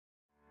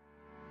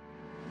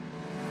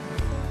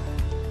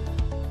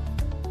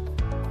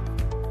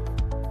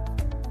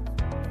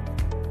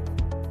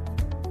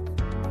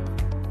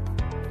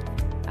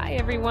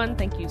everyone.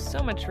 Thank you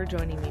so much for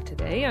joining me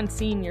today on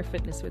Senior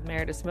Fitness with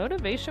Meredith,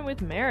 Motivation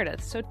with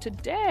Meredith. So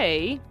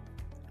today,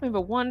 we have a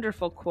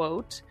wonderful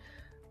quote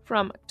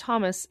from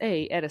Thomas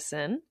A.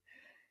 Edison.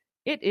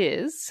 It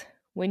is,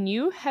 "When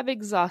you have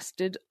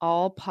exhausted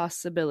all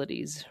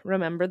possibilities,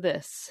 remember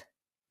this,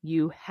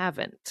 you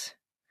haven't."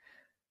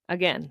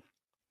 Again,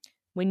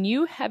 when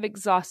you have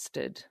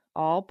exhausted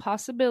all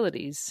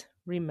possibilities,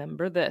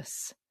 remember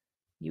this,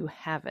 you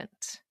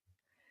haven't.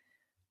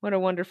 What a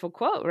wonderful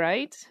quote,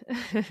 right?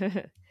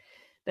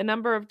 The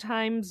number of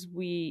times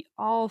we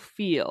all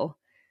feel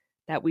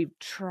that we've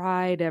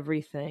tried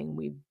everything,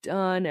 we've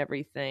done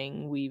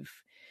everything, we've,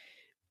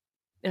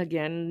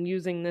 again,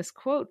 using this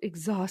quote,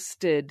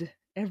 exhausted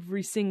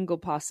every single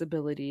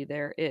possibility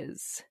there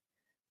is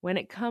when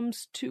it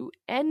comes to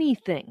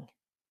anything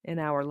in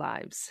our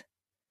lives.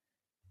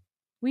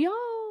 We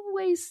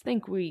always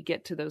think we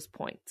get to those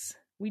points.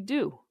 We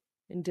do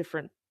in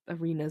different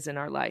arenas in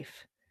our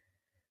life.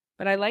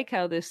 But I like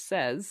how this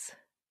says,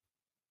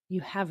 you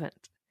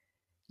haven't.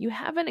 You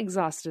haven't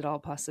exhausted all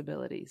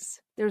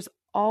possibilities. There's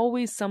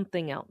always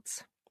something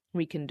else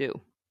we can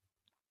do.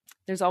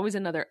 There's always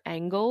another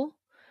angle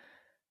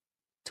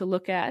to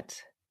look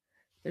at.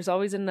 There's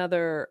always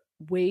another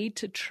way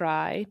to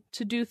try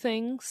to do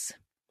things.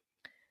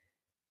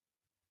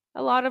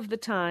 A lot of the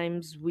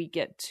times we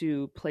get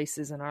to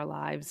places in our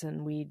lives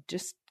and we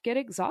just get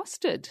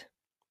exhausted.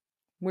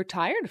 We're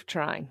tired of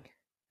trying.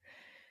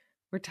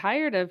 We're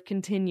tired of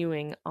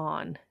continuing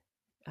on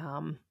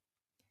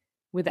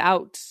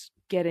without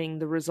getting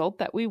the result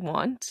that we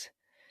want,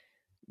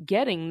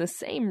 getting the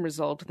same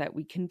result that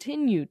we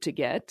continue to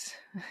get.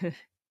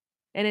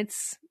 And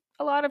it's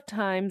a lot of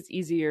times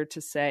easier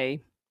to say,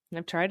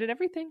 I've tried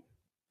everything.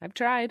 I've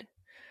tried.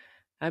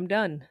 I'm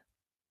done.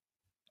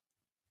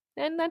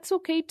 And that's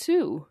okay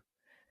too,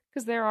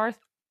 because there are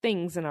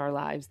things in our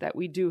lives that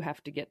we do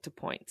have to get to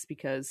points,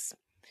 because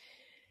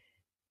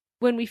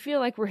when we feel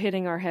like we're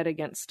hitting our head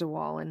against a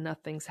wall and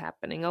nothing's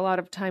happening, a lot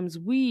of times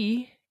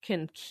we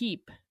can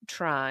keep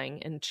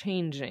trying and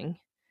changing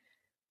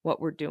what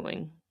we're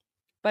doing,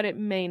 but it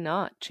may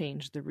not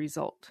change the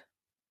result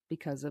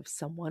because of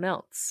someone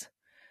else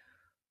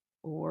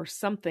or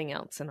something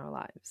else in our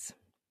lives.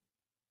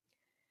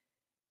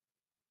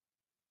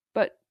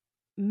 But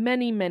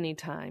many, many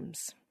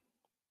times,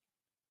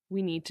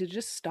 we need to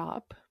just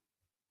stop.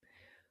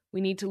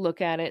 We need to look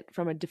at it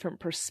from a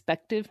different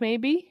perspective,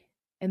 maybe,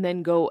 and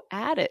then go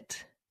at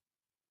it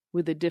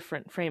with a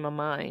different frame of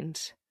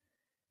mind.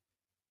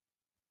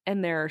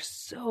 And there are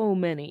so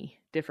many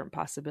different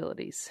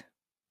possibilities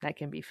that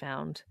can be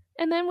found.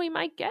 And then we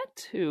might get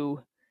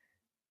to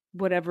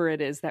whatever it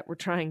is that we're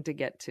trying to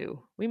get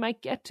to. We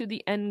might get to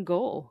the end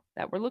goal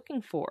that we're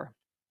looking for.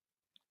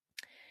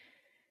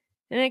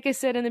 And like I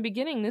said in the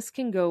beginning, this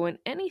can go in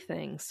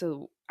anything.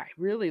 So I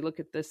really look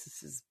at this.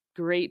 This is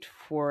great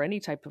for any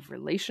type of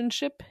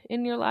relationship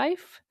in your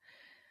life.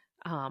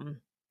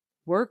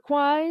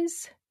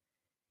 Work-wise,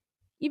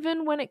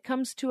 even when it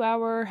comes to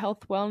our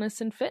health, wellness,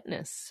 and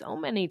fitness, so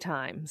many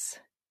times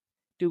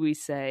do we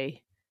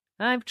say,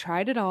 I've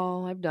tried it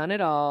all, I've done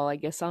it all, I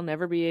guess I'll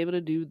never be able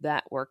to do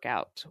that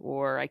workout,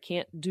 or I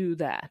can't do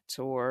that,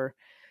 or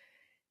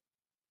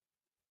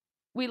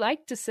we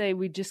like to say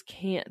we just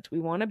can't, we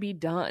want to be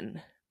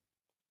done.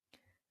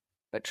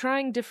 But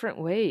trying different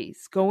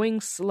ways,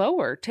 going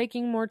slower,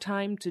 taking more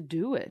time to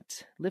do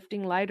it,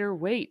 lifting lighter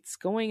weights,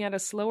 going at a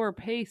slower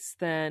pace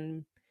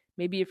than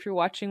maybe if you're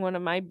watching one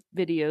of my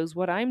videos,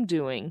 what I'm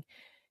doing,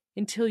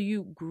 until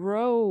you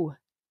grow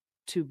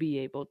to be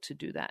able to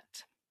do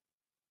that.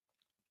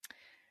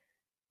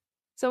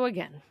 So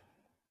again,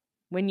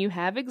 when you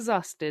have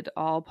exhausted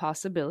all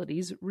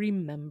possibilities,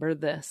 remember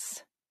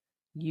this,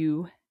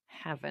 you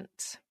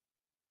haven't.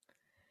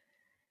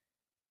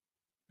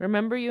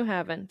 Remember you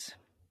haven't.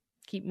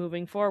 Keep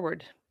moving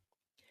forward.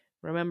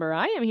 Remember,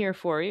 I am here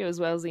for you, as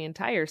well as the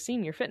entire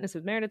Senior Fitness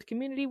with Meredith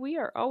community. We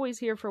are always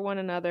here for one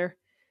another.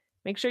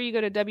 Make sure you go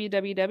to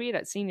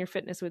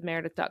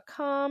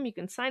www.seniorfitnesswithmeredith.com. You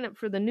can sign up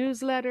for the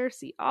newsletter,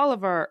 see all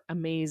of our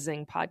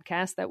amazing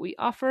podcasts that we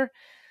offer,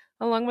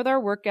 along with our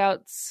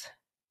workouts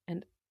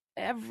and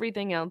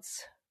everything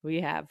else we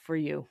have for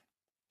you.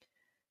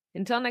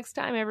 Until next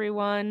time,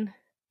 everyone,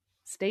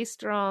 stay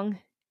strong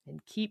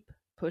and keep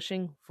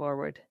pushing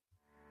forward.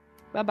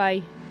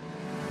 Bye-bye.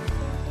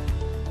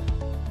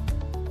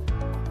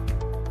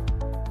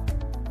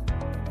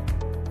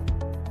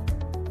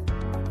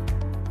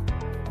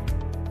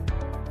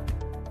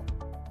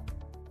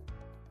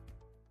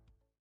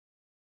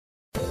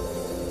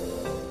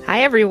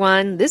 Hi,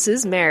 everyone. This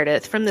is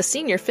Meredith from the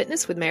Senior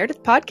Fitness with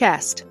Meredith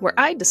podcast, where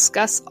I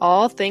discuss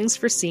all things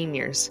for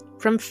seniors,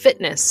 from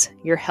fitness,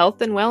 your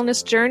health and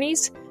wellness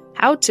journeys,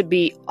 how to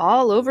be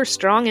all over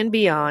strong and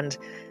beyond.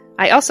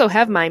 I also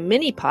have my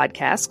mini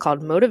podcast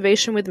called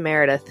Motivation with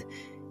Meredith.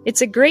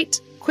 It's a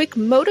great, quick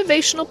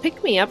motivational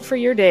pick-me-up for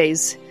your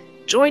days.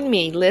 Join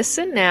me,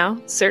 listen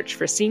now, search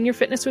for Senior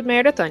Fitness with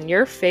Meredith on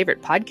your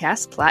favorite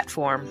podcast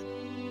platform.